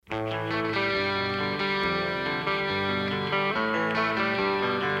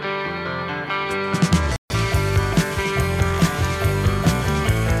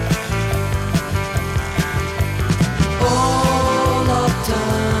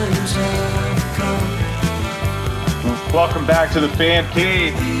Welcome back to the Fan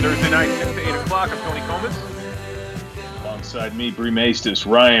Cave. Thursday night, 6 to 8 o'clock. I'm Tony Coleman. Alongside me, Bree Maestas,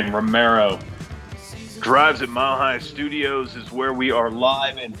 Ryan Romero. Drives at Mile High Studios is where we are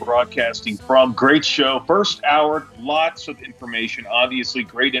live and broadcasting from. Great show. First hour, lots of information. Obviously,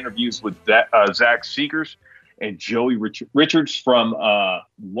 great interviews with Zach Seegers and Joey Richards from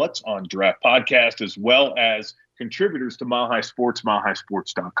What's on Draft podcast, as well as contributors to Mile High Sports,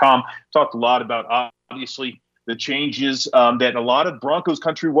 milehighsports.com. Talked a lot about, obviously, the changes that a lot of Broncos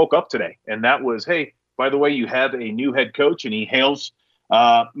country woke up today. And that was, hey, by the way, you have a new head coach, and he hails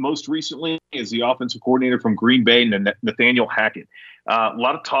most recently as the offensive coordinator from Green Bay, Nathaniel Hackett. A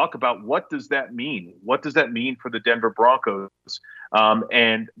lot of talk about what does that mean? What does that mean for the Denver Broncos?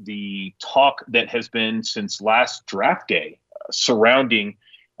 And the talk that has been since last draft day surrounding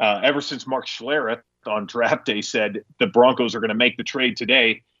ever since Mark Schlereth on draft day said the Broncos are going to make the trade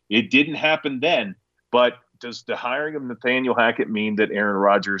today. It didn't happen then, but does the hiring of Nathaniel Hackett mean that Aaron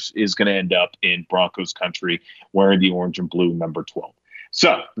Rodgers is going to end up in Broncos country wearing the orange and blue number 12?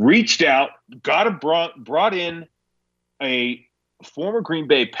 So reached out, brought in a former Green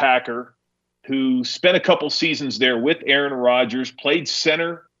Bay Packer who spent a couple seasons there with Aaron Rodgers, played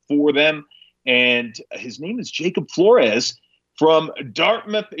center for them, and his name is Jacob Flores from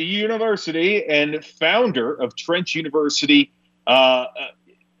Dartmouth University and founder of Trent University.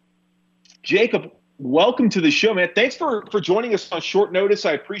 Jacob, welcome to the show, man. Thanks for joining us on short notice.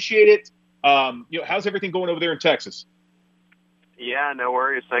 I appreciate it. How's everything going over there in Texas? Yeah, no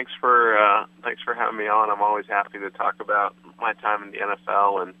worries. Thanks for having me on. I'm always happy to talk about my time in the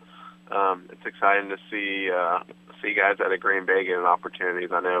NFL, and it's exciting to see guys out of Green Bay getting opportunities.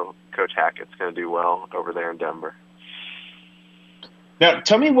 I know Coach Hackett's going to do well over there in Denver. Now,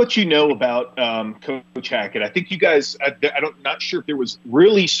 tell me what you know about Coach Hackett. I think you guys, not sure if there was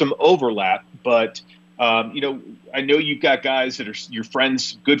really some overlap, but, I know you've got guys that are your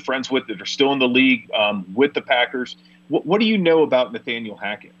friends, good friends with, that are still in the league with the Packers. What do you know about Nathaniel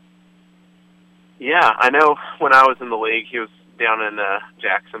Hackett? Yeah, I know when I was in the league, he was down in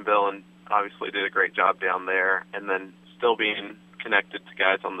Jacksonville and obviously did a great job down there. And then still being connected to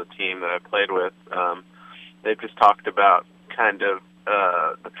guys on the team that I played with, they've just talked about kind of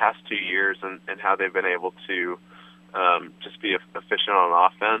the past 2 years and how they've been able to just be efficient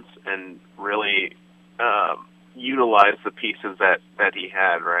on offense and really utilize the pieces that he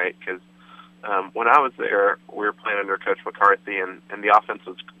had, right? Because when I was there, we were playing under Coach McCarthy, and the offense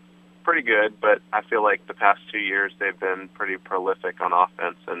was pretty good, but I feel like the past 2 years they've been pretty prolific on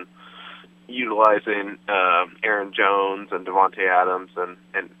offense and utilizing Aaron Jones and Devontae Adams and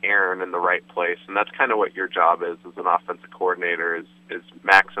Aaron in the right place. And that's kind of what your job is as an offensive coordinator, is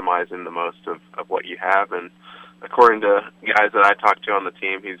maximizing the most of what you have. And according to guys that I talked to on the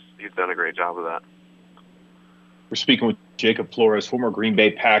team, he's done a great job of that. We're speaking with Jacob Flores, former Green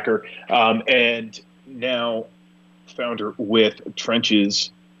Bay Packer, and now founder with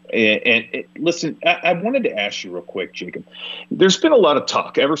Trenches. And listen, I wanted to ask you real quick, Jacob. There's been a lot of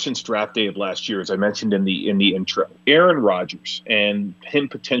talk ever since draft day of last year, as I mentioned in the intro. Aaron Rodgers and him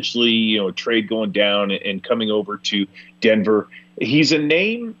potentially, a trade going down and coming over to Denver. He's a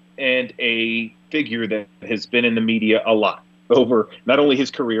name and a figure that has been in the media a lot over not only his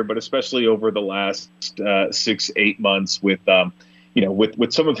career, but especially over the last 6-8 months with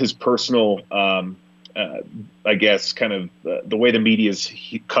some of his personal. I guess, kind of the way the media's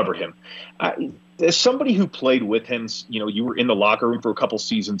cover him. As somebody who played with him, you were in the locker room for a couple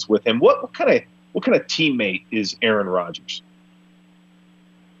seasons with him. What kind of teammate is Aaron Rodgers?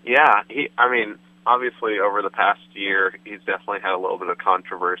 Yeah, obviously over the past year, he's definitely had a little bit of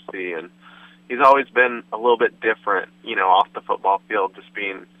controversy, and he's always been a little bit different, off the football field, just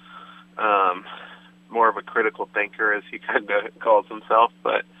being more of a critical thinker, as he kind of calls himself,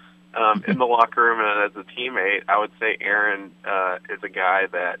 but in the locker room and as a teammate, I would say Aaron is a guy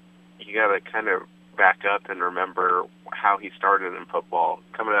that you got to kind of back up and remember how he started in football.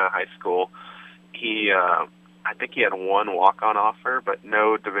 Coming out of high school, I think he had one walk-on offer, but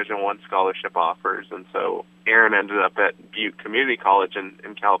no Division I scholarship offers, and so Aaron ended up at Butte Community College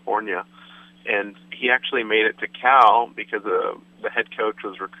in California, and he actually made it to Cal because the head coach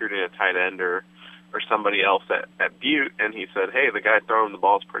was recruiting a tight end or somebody else at Butte, and he said, hey, the guy throwing the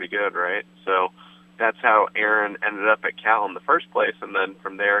ball is pretty good, right? So that's how Aaron ended up at Cal in the first place, and then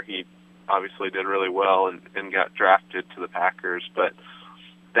from there he obviously did really well and got drafted to the Packers. But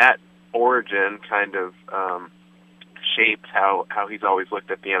that origin kind of shaped how he's always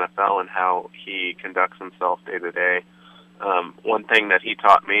looked at the NFL and how he conducts himself day to day. One thing that he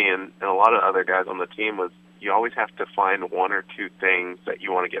taught me and a lot of other guys on the team was you always have to find one or two things that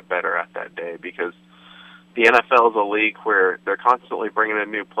you want to get better at that day, because the NFL is a league where they're constantly bringing in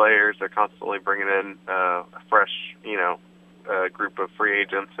new players. They're constantly bringing in a fresh, group of free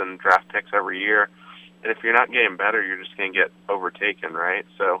agents and draft picks every year. And if you're not getting better, you're just going to get overtaken, right?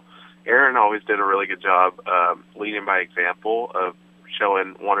 So Aaron always did a really good job leading by example of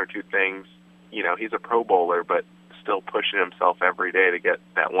showing one or two things. He's a Pro Bowler, but still pushing himself every day to get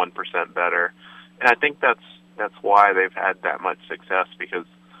that 1% better. And I think that's why they've had that much success, because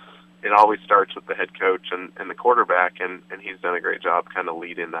it always starts with the head coach and the quarterback, and he's done a great job kind of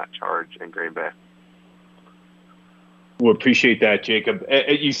leading that charge in Green Bay. Well, appreciate that, Jacob.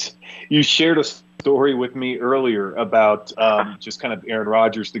 You shared a story with me earlier about just kind of Aaron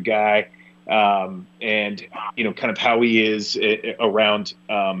Rodgers, the guy, and kind of how he is around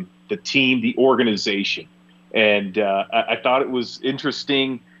the team, the organization. And I thought it was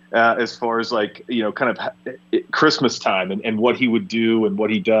interesting as far as kind of Christmas time and what he would do and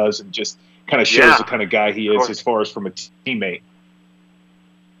what he does, and just kind of shows the kind of guy he is as far as from a teammate.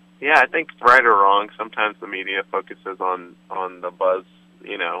 Yeah, I think right or wrong, sometimes the media focuses on the buzz,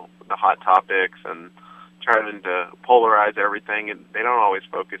 the hot topics, and trying to polarize everything, and they don't always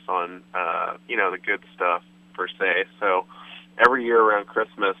focus on, the good stuff per se. So every year around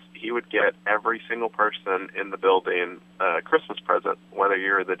Christmas, he would get every single person in the building a Christmas present, whether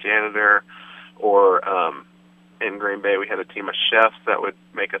you're the janitor or in Green Bay we had a team of chefs that would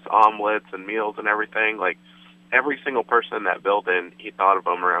make us omelets and meals and everything. Like, every single person in that building, he thought of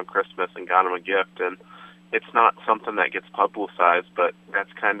them around Christmas and got them a gift. And it's not something that gets publicized, but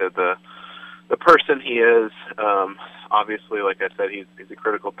that's kind of the person he is. Obviously, like I said, he's a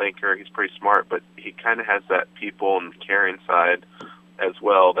critical thinker. He's pretty smart, but he kind of has that people and caring side as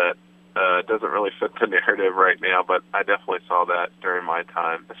well that doesn't really fit the narrative right now. But I definitely saw that during my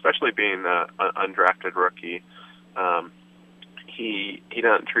time, especially being an undrafted rookie. He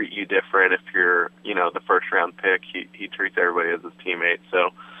doesn't treat you different if you're, the first round pick. He treats everybody as his teammate. So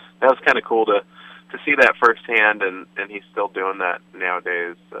that was kind of cool to see that firsthand, and he's still doing that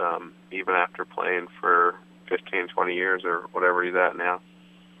nowadays, even after playing for 15, 20 years or whatever he's at now.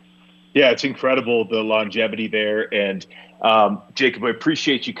 Yeah, it's incredible, the longevity there. And Jacob, I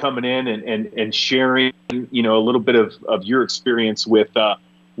appreciate you coming in and sharing, a little bit of your experience with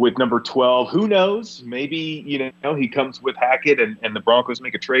number 12. Who knows? Maybe, he comes with Hackett and the Broncos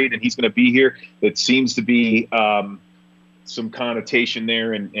make a trade and he's going to be here. That seems to be some connotation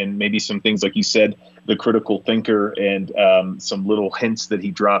there, and maybe some things, like you said, the critical thinker, and some little hints that he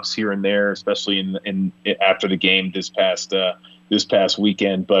drops here and there, especially in after the game this past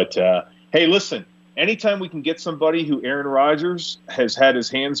weekend. But hey, listen, anytime we can get somebody who Aaron Rodgers has had his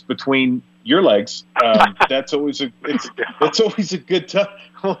hands between your legs, that's always a good time.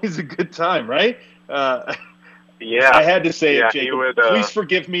 Always a good time, right? Yeah, I had to say it, Jacob. Would, please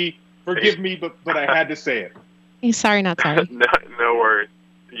forgive me, but I had to say it. Sorry, not sorry. No worries.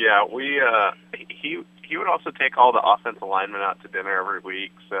 Yeah, he would also take all the offensive linemen out to dinner every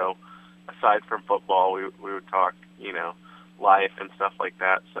week. So aside from football, we would talk, life and stuff like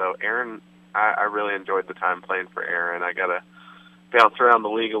that. So Aaron, I really enjoyed the time playing for Aaron. I got to bounce around the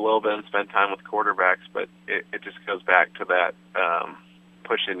league a little bit and spend time with quarterbacks, but it just goes back to that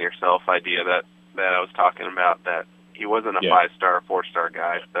pushing yourself idea that I was talking about, that he wasn't a 5-star, 4-star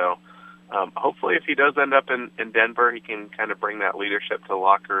guy. So hopefully if he does end up in Denver, he can kind of bring that leadership to the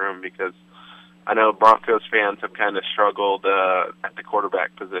locker room, because I know Broncos fans have kind of struggled at the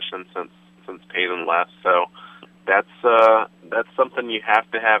quarterback position since Peyton left. So that's something you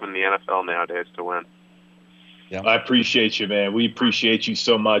have to have in the NFL nowadays to win. Yeah. I appreciate you, man. We appreciate you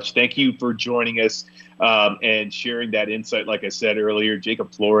so much. Thank you for joining us and sharing that insight. Like I said earlier,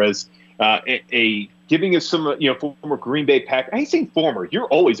 Jacob Flores, giving us some, former Green Bay Packer. I ain't saying former. You're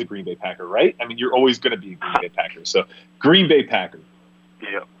always a Green Bay Packer, right? I mean, you're always going to be a Green Bay Packer. So, Green Bay Packer.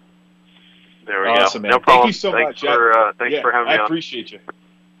 Yeah. There we awesome, go. Man. No problem. Thank you so much. Thanks for having me on. I appreciate you.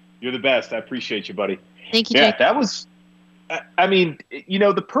 You're the best. I appreciate you, buddy. Thank you, Yeah, Jacob. that was – I mean,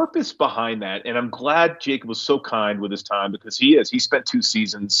 the purpose behind that, and I'm glad Jacob was so kind with his time, because he spent 2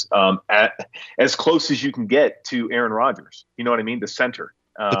 seasons at as close as you can get to Aaron Rodgers. You know what I mean? The center.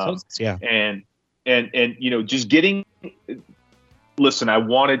 The closest, yeah. And just getting – listen, I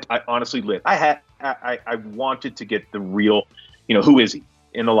honestly – I wanted to get the real, who is he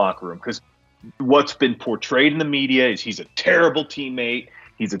in the locker room? Because what's been portrayed in the media is he's a terrible teammate.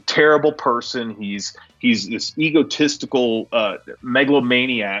 He's a terrible person. He's this egotistical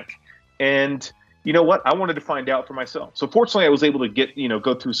megalomaniac. And you know what? I wanted to find out for myself. So fortunately, I was able to get,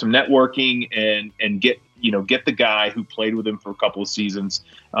 go through some networking and get the guy who played with him for a couple of seasons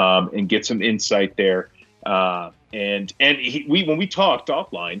and get some insight there. And when we talked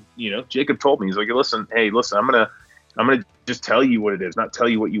offline, Jacob told me, he's like, listen, I'm gonna just tell you what it is, not tell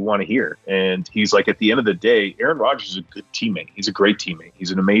you what you want to hear. And he's like, at the end of the day, Aaron Rodgers is a good teammate. He's a great teammate.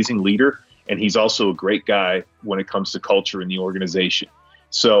 He's an amazing leader, and he's also a great guy when it comes to culture in the organization.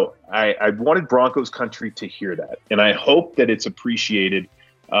 So I wanted Broncos country to hear that, and I hope that it's appreciated.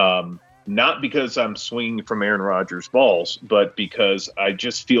 Not because I'm swinging from Aaron Rodgers' balls, but because I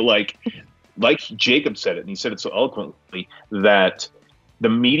just feel like Jacob said it, and he said it so eloquently, that the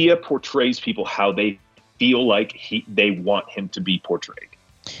media portrays people how they feel like they want him to be portrayed.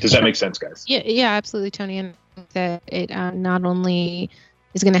 Does that make sense, guys? Yeah, absolutely, Tony. And that it not only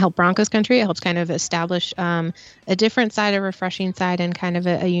is going to help Broncos country, it helps kind of establish a different side, a refreshing side, and kind of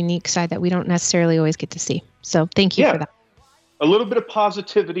a unique side that we don't necessarily always get to see. So thank you for that. A little bit of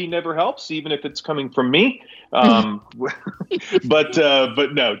positivity never helps, even if it's coming from me. But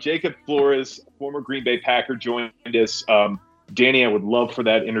no, Jacob Flores, former Green Bay Packer, joined us. Danny, I would love for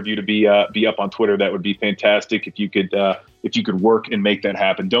that interview to be up on Twitter. That would be fantastic if you could work and make that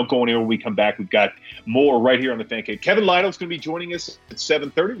happen. Don't go anywhere when we come back. We've got more right here on the Fan Cave. Kevin Lytle's going to be joining us at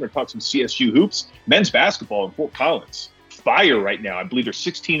 7:30. We're going to talk some CSU hoops, men's basketball in Fort Collins. Fire right now. I believe they're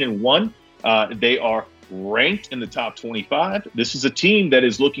 16-1. They are ranked in the top 25. This is a team that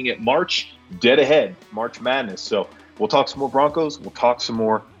is looking at March dead ahead, March Madness. So we'll talk some more Broncos. We'll talk some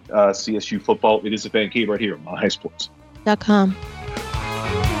more CSU football. It is the Fan Cave right here on MileHighSports.com.